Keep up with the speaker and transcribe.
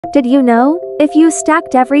Did you know? If you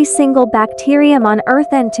stacked every single bacterium on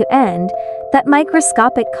Earth end to end, that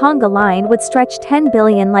microscopic conga line would stretch 10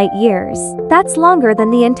 billion light years. That's longer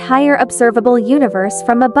than the entire observable universe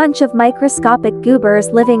from a bunch of microscopic goobers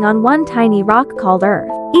living on one tiny rock called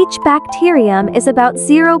Earth. Each bacterium is about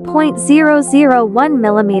 0.001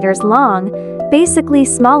 millimeters long, basically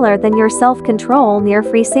smaller than your self-control near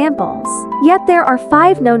free samples. Yet there are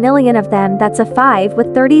 5 nonillion of them. That's a 5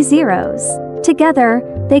 with 30 zeros. Together,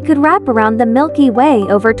 they could wrap around the Milky Way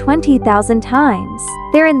over 20,000 times.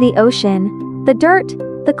 They're in the ocean, the dirt,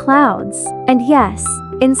 the clouds, and yes,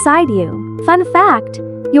 inside you. Fun fact,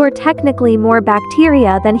 you're technically more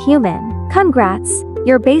bacteria than human. Congrats,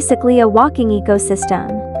 you're basically a walking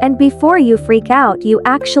ecosystem. And before you freak out, you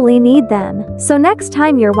actually need them. So next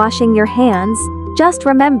time you're washing your hands, just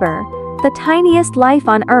remember, the tiniest life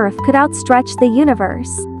on Earth could outstretch the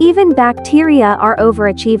universe. Even bacteria are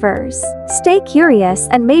overachievers. Stay curious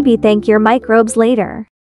and maybe thank your microbes later.